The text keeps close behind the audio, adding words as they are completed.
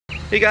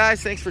Hey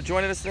guys, thanks for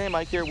joining us today.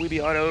 Mike here at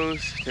Weeby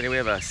Autos. Today we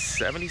have a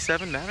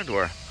 77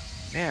 Matador.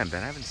 Man,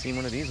 Ben, I haven't seen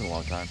one of these in a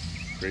long time.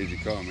 Crazy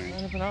car, man.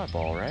 Kind of an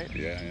oddball, right?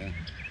 Yeah.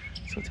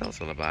 So tell us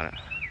a little about it.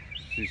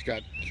 She's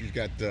got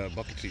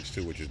bucket seats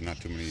too, which is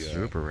not too many.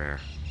 Super rare.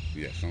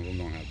 Yeah, some of them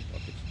don't have the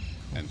buckets,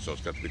 and so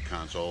it's got the big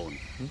console. And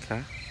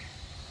okay.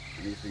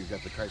 And these things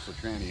got the Chrysler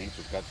tranny in,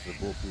 so it's got the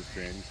bulletproof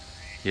tranny.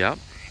 Yep.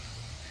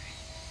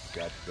 It's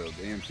got the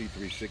AMC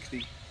 360.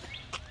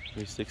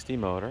 360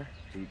 motor.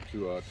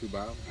 Two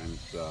barrel, and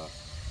it's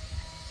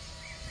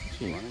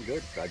running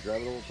good. I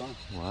drive it all the time.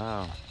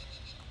 Wow.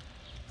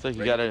 It's like you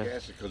Regular got a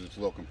gas because it's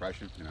low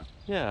compression, you know.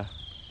 Yeah.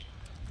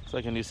 It's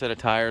like a new set of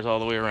tires all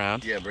the way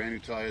around. Yeah, brand new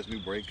tires, new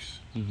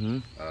brakes.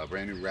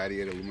 Brand new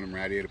radiator, aluminum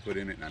radiator put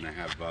in it, and I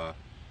have the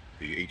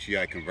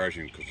HEI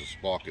conversion because the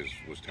spark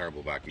was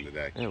terrible back in the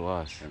day. It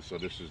was. And so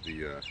this is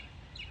the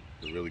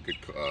really good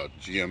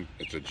GM.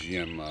 It's a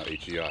GM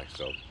HEI,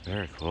 so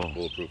very cool.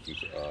 Bulletproof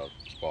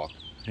spark.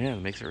 Yeah,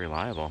 it makes it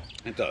reliable.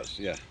 It does,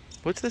 yeah.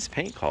 What's this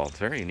paint called? It's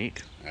very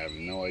unique. I have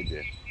no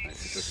idea.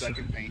 It's a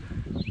second paint.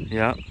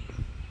 Yeah.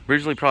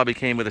 Originally probably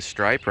came with a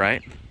stripe,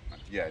 right?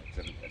 Yeah, it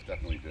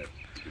definitely did.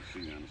 You can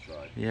see it on the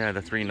side. Yeah,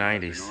 the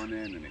 390s. It's on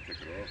there and then they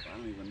took it off. I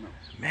don't even know.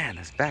 Man,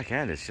 this back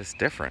end is just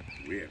different.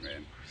 Weird,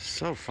 man.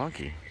 So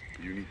funky.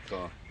 Unique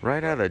car.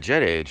 Right out of the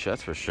jet age,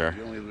 that's for sure.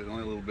 The only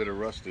little bit of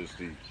rust is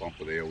the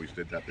bumper. They always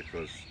did that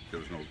because there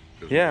was no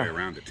way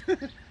around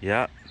it.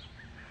 Yeah.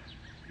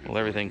 Well,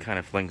 everything kind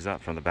of flings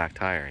up from the back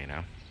tire, you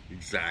know.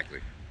 Exactly.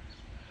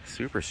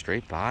 Super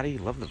straight body.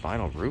 Love the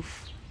vinyl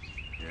roof.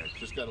 Yeah, it's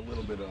just got a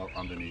little bit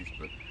underneath,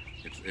 but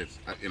it's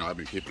you know, I've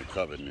been keeping it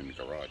covered in the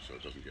garage so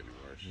it doesn't get any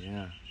worse.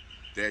 Yeah.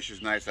 Dash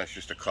is nice. That's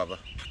just a cover.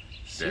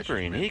 Super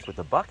unique with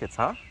the buckets,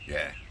 huh?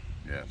 Yeah.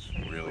 Yeah, it's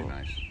really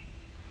nice.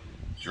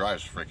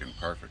 Drives freaking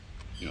perfect.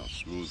 You know,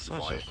 smooth.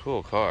 Such a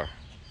cool car.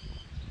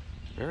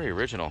 Very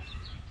original.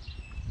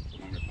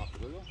 Want me to pop the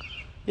hood off?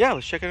 Yeah,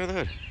 let's check under the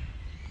hood.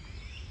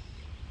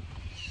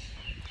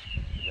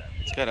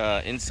 It's got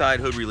an inside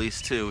hood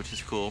release too, which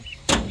is cool.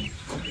 Yeah,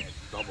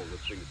 it's double.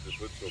 This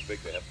hood's so big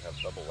they have to have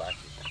double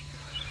latches.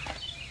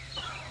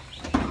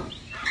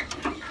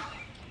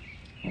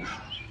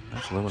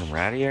 That's aluminum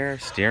radiator,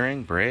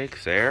 steering,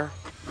 brakes, air.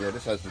 Yeah,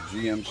 this has the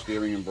GM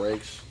steering and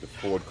brakes, the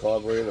Ford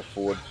carburetor, the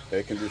Ford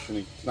air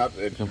conditioning.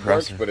 It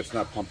compressor. Works, but it's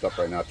not pumped up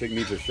right now. I think it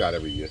needs a shot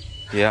every year.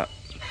 Yeah.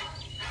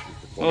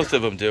 Most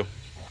of them do.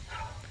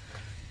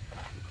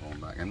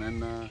 And then,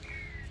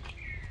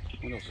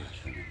 what else is this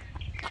thing?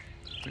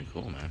 Pretty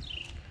cool, man.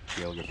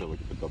 Yeah, look at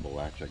the double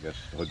latch, I guess.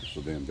 The hood is so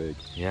damn big.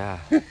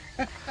 Yeah.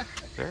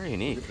 Very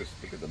unique.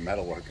 Look at the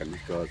metal work on these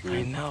cars, man.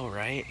 I know,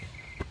 right?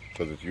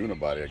 Because it's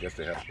unibody, I guess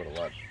they have to put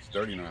a lot. It's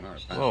 3,900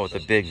 pounds. Oh, with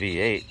the big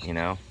V8, you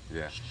know?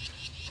 Yeah.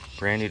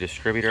 Brand new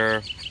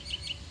distributor.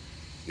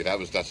 Yeah,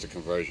 that's the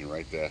conversion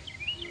right there.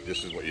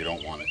 This is what you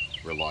don't want to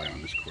rely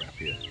on, this crap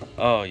here.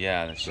 Oh,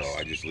 yeah. That's so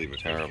I just leave it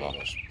terrible.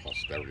 For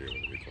posterity, or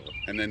whatever you call it.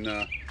 And then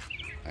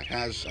I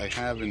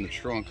have in the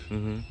trunk,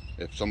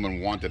 if someone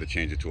wanted to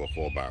change it to a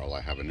 4-barrel,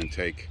 I have an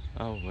intake.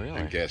 Oh, really?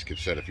 And gasket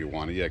set if you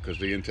want it. Yeah, because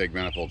the intake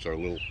manifolds are a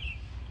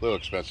little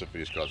expensive for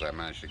these cars. I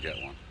managed to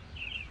get one.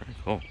 Very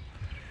cool.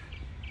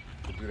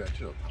 We'll do that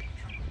too.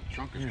 The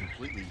trunk is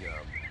completely.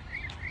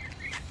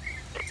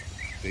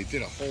 They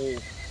did a whole.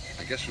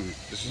 I guess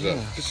this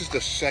is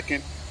the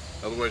second.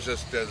 In other words,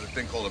 there's a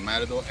thing called a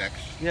Matador X.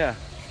 Yeah.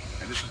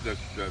 And this is the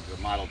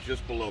model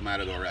just below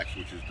Matador X,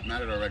 which is the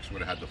Matador X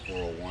would have had the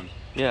 401.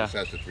 Yeah. This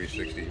has the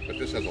 360, but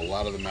this has a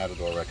lot of the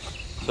Matador X.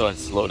 So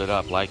it's loaded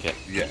up like it.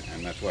 Yeah,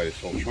 and that's why this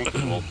whole trunk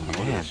is all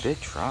done. Man, big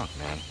trunk,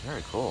 man.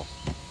 Very cool.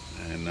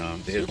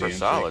 And super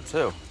solid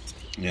too.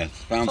 Yeah,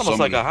 it's almost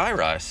like a high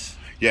rise.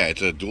 Yeah,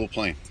 it's a dual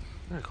plane.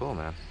 Very cool,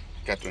 man.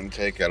 Got the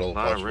intake, got all a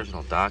lot of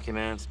original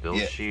documents, build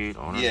sheet,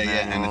 owner's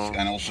manual.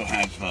 and also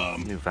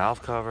have new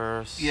valve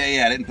covers.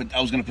 Yeah. I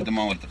was gonna put them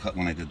on with the cut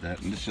when I did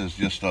that. And this is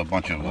just a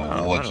bunch of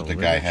awards that the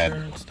guy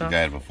had. The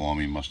guy had before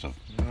me must have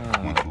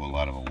went through a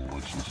lot of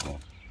awards and stuff.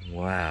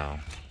 Wow.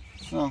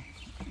 So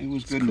it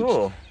was good.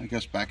 Cool. I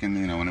guess back in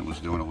when it was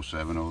doing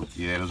 07,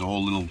 yeah, those are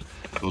all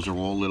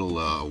little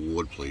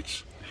award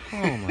plates.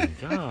 Oh my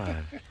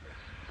God.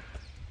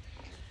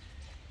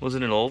 Was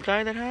it an old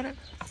guy that had it?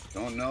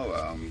 Don't know.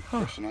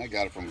 Person I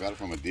got it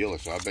from a dealer,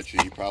 so I bet you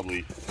he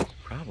probably.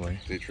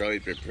 They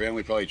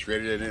probably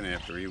traded it in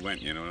after he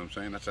went. You know what I'm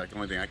saying? That's like the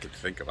only thing I could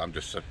think of. I'm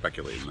just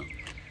speculating though.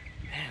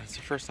 Man, it's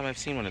the first time I've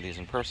seen one of these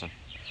in person.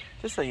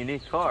 Just a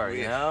unique car,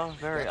 you know?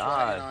 Very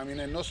odd. Right,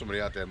 I know somebody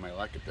out there might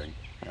like a thing.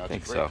 I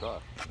think so. Car.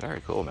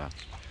 Very cool, man.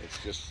 It's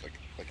just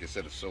like I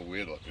said, it's so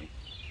weird looking.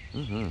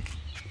 Can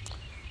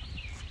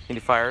you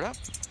fire it up?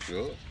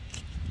 Sure.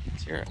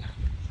 Let's hear it.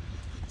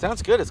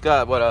 Sounds good. It's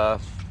got what, a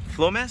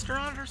Flowmaster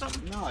on it or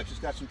something? No, it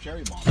just got some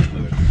cherry bombs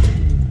with it.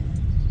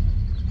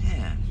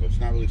 Man. So it's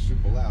not really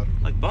super loud.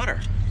 Like butter.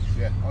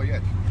 Yeah. Oh yeah.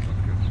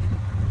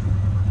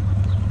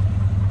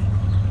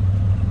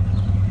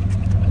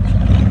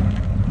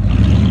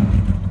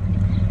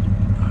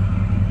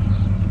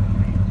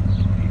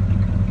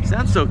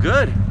 Sounds so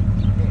good.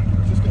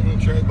 It's just got a little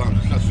cherry air bumps.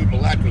 It's not super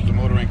loud because the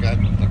motor ain't got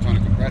a ton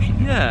of compression.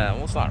 Yeah,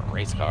 well, it's not a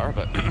race car,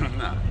 but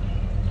No.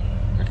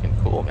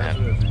 freaking cool,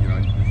 man. That's it, you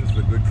know, this is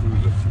a good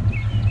cruiser.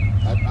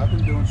 I've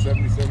been doing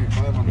 70,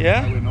 75 on the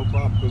highway, no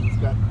problem, because it's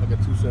got like a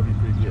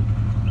 273 gear.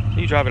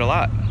 You drive it a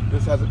lot.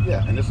 This has a,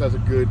 yeah, and this has a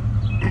good,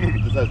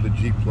 this has the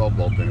Jeep 12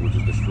 bolt in it, which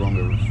is the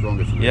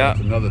strongest. Yeah.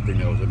 That's another thing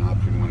that was an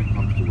option when it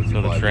comes to when you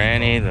So the buy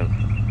tranny, the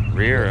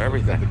rear, yeah,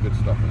 everything. Got the good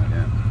stuff in it,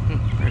 yeah.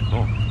 Very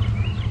cool.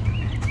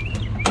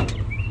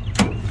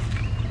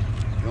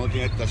 The only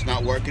thing that's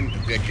not working,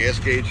 the gas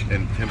gauge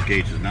and temp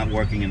gauge is not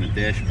working in the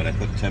dash, but I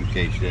put the temp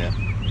gauge there.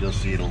 You'll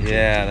see it'll.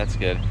 Yeah, that's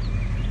good.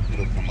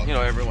 It'll come up. You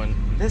know, everyone,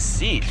 this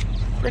seat,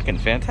 freaking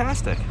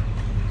fantastic.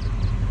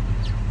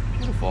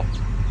 Beautiful.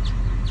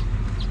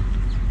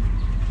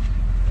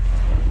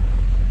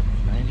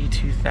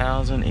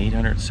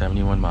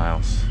 92,871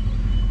 miles.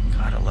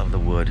 God, I love the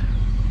wood.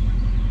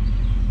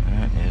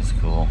 That is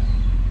cool.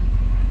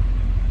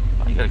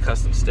 Oh, you got a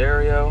custom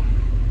stereo.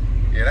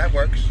 Yeah, that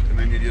works. And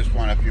then you just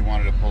want, if you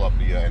wanted to pull up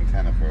the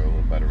antenna for a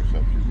little better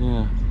reception.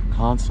 Yeah,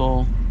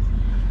 console.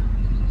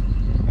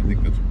 I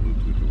think that's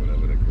Bluetooth or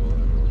whatever they call it,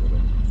 or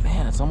whatever.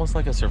 Man, it's almost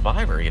like a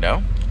Survivor, you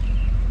know?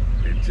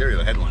 The interior,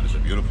 the headliners are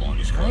beautiful on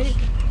these cars.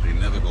 Right? They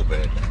never go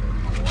bad. I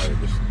don't know why.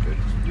 It's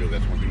real.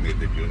 That's one thing they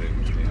did good.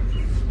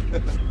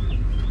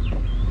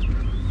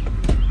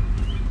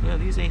 Yeah,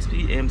 these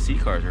AMC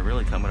cars are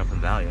really coming up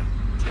in value.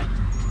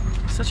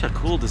 Such a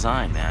cool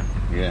design, man.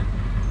 Yeah.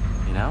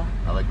 You know?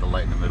 I like the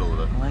light in the middle of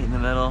it. Light in the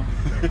middle.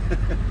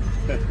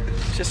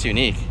 It's just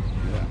unique.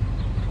 Yeah.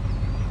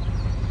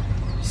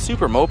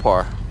 Super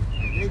Mopar.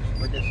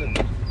 Like I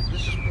said,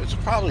 it's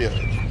probably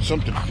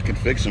something you can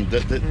fix them.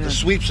 The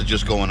sweeps are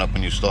just going up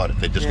when you start it.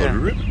 They just go to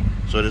rip.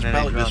 So there's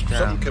probably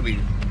something could be.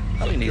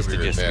 Probably needs to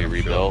just be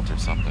rebuilt or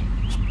something.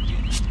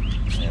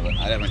 Yeah, but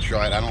I haven't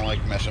tried. I don't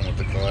like messing with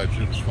the car.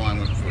 It's fine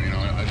with, you know,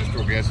 I just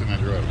throw gas in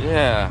and drive.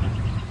 Yeah.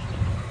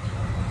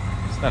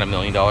 It's not $1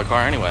 million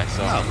car anyway,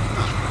 so. No.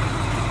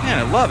 Man,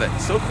 I love it.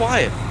 It's so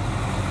quiet.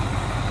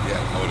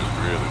 Yeah, the motor's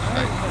really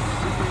tight.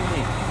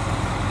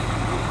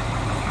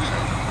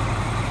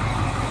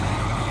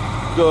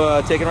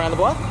 Go take it around the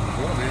block?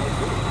 Yeah, man, let's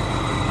do it.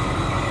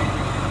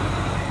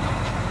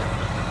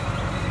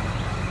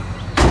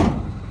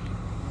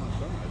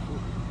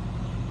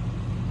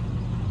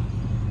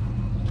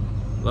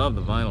 Love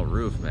the vinyl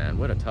roof, man.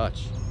 What a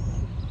touch.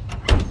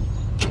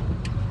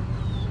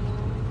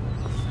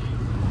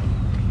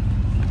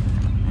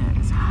 Man,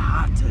 it's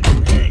hot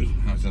today.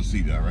 How's that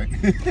seat, all right?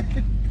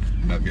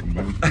 Not getting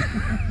burned.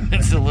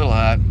 It's a little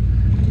hot.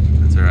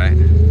 That's all right.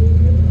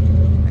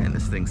 Man,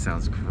 this thing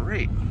sounds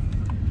great.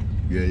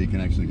 Yeah, you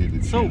can actually hear the.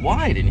 It's so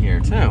wide in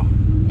here too. Oh,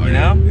 you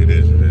yeah, know? it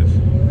is. It is.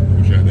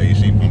 Wish I had the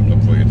AC pumped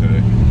up for you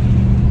today.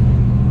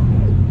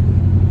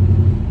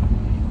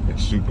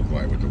 It's super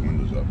quiet with the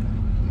windows up.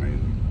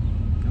 Amazing.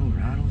 No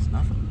rattles,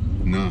 nothing.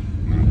 No.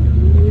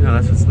 You know,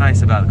 that's what's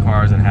nice about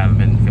cars that haven't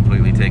been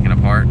completely taken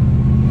apart.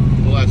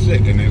 Well, that's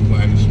it, and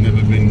it's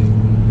never been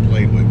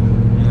played with.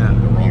 Yeah.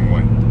 The wrong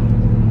way.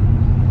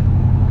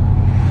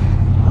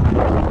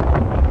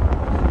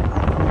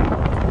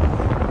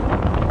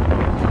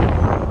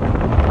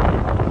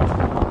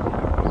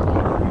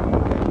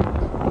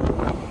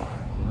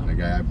 The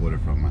guy I bought it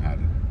from,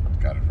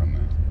 got it from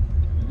there.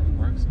 It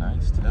works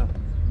nice too.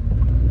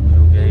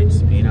 Fuel gauge,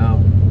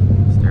 speedo,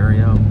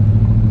 stereo.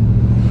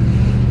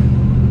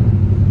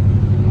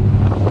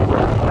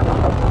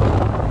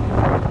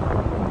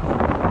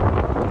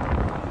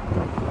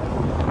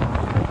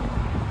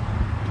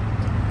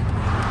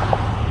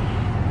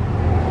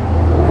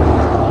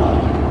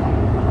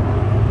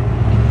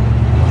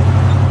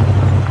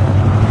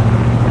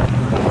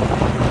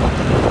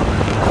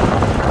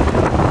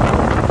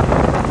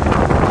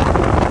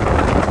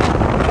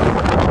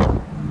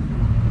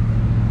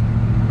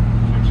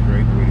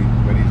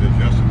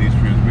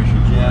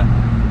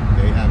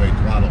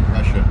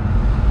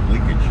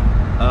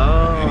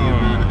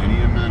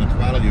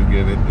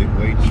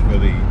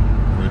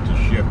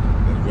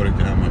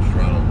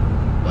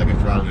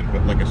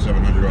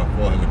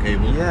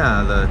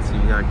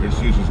 This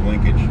uses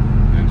linkage,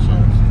 and so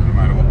no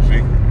matter what,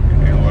 see,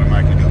 it'll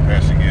automatically do a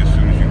passing gear as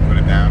soon as you put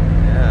it down.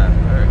 Yeah,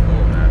 very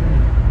cool, man.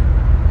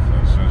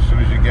 So as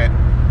soon as you get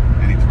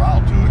any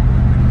throttle to it,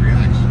 it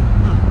reacts,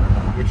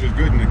 which is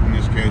good in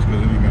this case because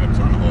then you got a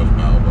ton of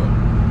horsepower. But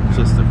it's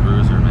just a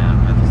cruiser, man.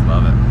 I just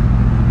love it.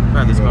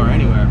 Ride this car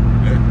anywhere.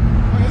 Yeah.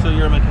 Oh, yeah. So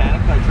you're a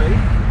mechanic by trade?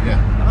 Yeah.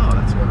 Oh,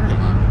 that's great.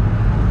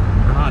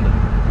 For Honda.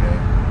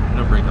 Yeah.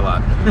 You don't break a lot.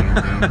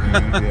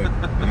 Yeah.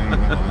 And I don't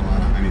have a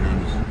lot of any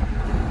Hondas.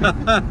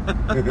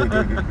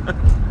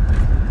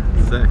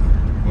 Sick.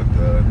 But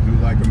do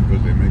like them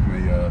because they make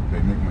my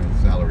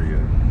salary.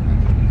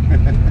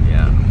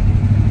 Yeah.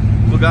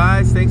 Well,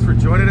 guys, thanks for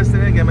joining us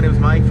today. Again, my name is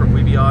Mike from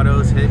Weeby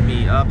Autos. Hit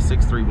me up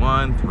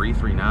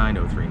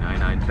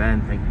 631-339-0399.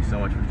 Ben, thank you so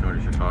much for showing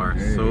us your car.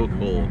 Hey, so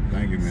cool.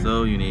 Thank you, man.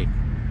 So unique.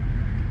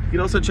 You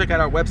can also check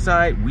out our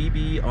website,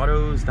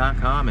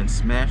 weebyautos.com, and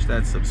smash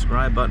that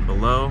subscribe button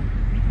below.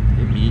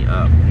 Hit me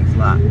up. Thanks a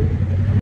lot.